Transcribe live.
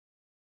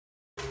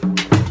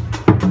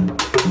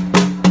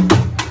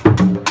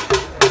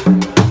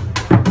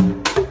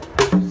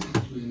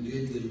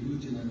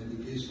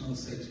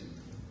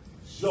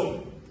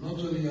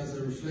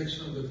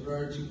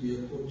priority we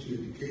accord to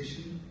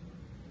education,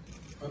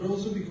 but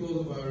also because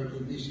of our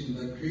recognition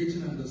that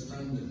creating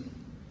understanding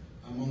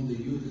among the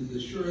youth is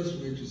the surest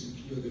way to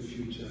secure the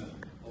future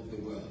of the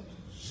world.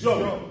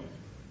 Sure.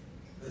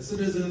 The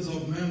citizens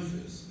of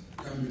Memphis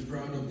can be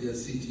proud of their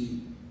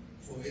city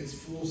for its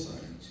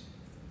foresight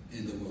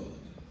in the world.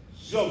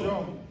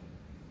 Sure.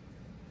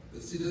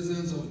 The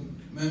citizens of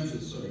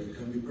Memphis,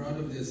 can be proud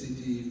of their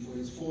city for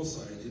its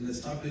foresight in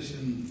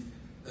establishing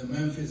the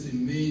Memphis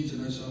in May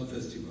International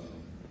Festival,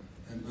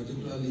 and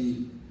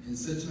particularly in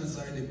setting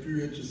aside a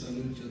period to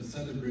salute and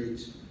celebrate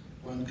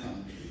one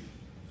country.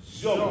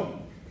 Sure.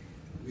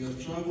 We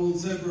have traveled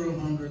several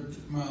hundred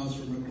miles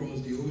from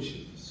across the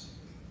oceans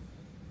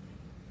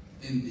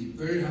in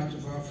the very heart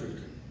of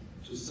Africa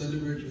to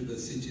celebrate with the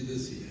city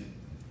this year.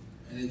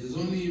 And it is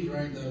only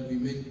right that we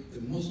make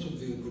the most of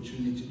the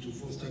opportunity to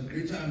foster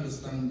greater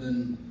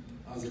understanding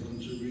as a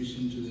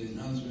contribution to the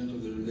enhancement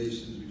of the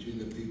relations between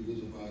the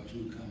peoples of our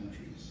two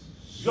countries.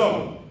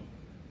 Sure.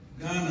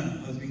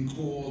 Ghana has been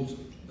called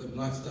the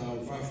Black Star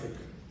of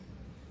Africa,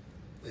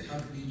 the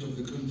heartbeat of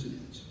the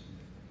continent.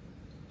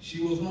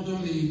 She was not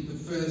only the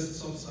first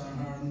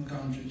sub-Saharan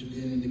country to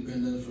gain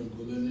independence from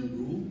colonial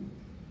rule,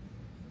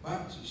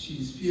 but she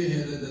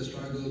spearheaded the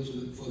struggle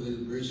for the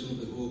liberation of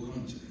the whole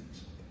continent.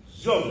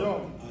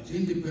 Sure. At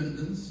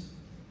independence,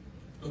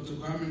 Dr.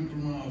 Kwame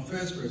Nkrumah, our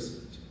first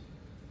president,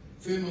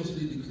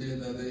 famously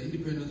declared that the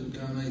independence of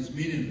Ghana is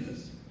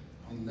meaningless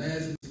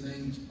unless it's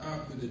linked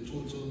up with the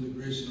total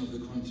liberation of the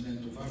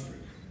continent of Africa.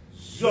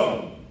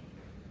 Sure.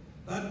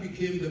 That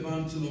became the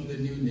mantle of the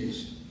new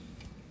nation,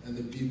 and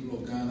the people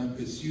of Ghana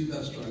pursued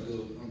that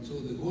struggle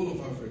until the whole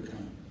of Africa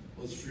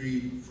was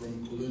freed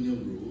from colonial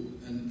rule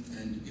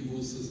and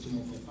evil system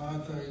of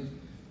apartheid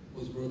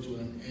was brought to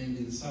an end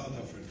in South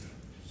Africa.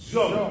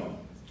 Sure.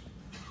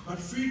 But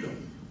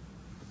freedom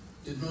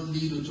did not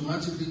lead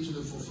automatically to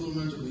the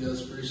fulfillment of the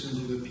aspirations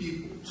of the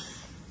people.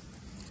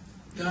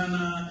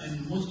 Ghana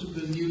and most of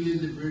the newly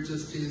liberated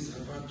states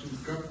have had to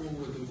grapple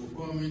with the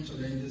overwhelming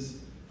challenges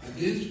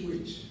against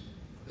which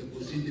the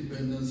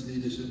post-independence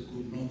leadership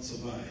could not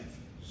survive.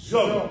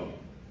 Sure.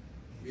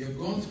 We have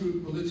gone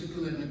through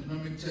political and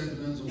economic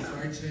turbulence of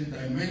frightening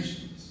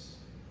dimensions.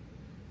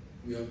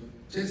 We have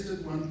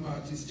tested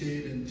one-party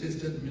state and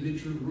tested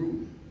military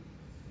rule.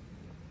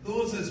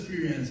 Those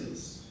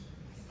experiences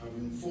have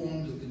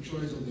informed the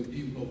choice of the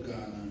people of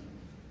Ghana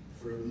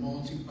for a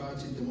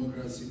multi-party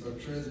democracy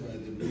buttressed by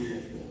the rule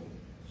of law.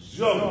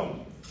 Sure.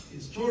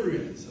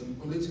 Historians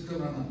and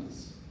political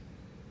analysts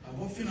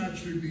have often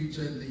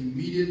attributed the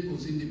immediate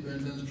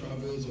post-independence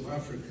travels of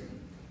Africa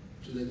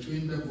to the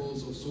twin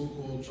devils of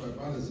so-called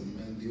tribalism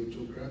and the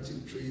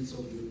autocratic traits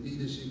of the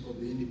leadership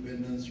of the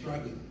independence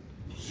struggle.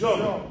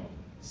 Sure.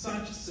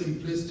 Such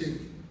simplistic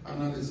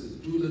analysis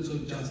do little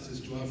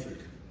justice to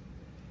Africa.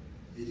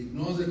 It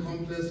ignores the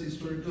complex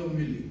historical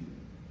milieu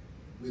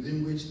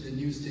within which the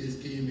new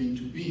states came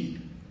into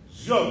being.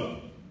 Sure.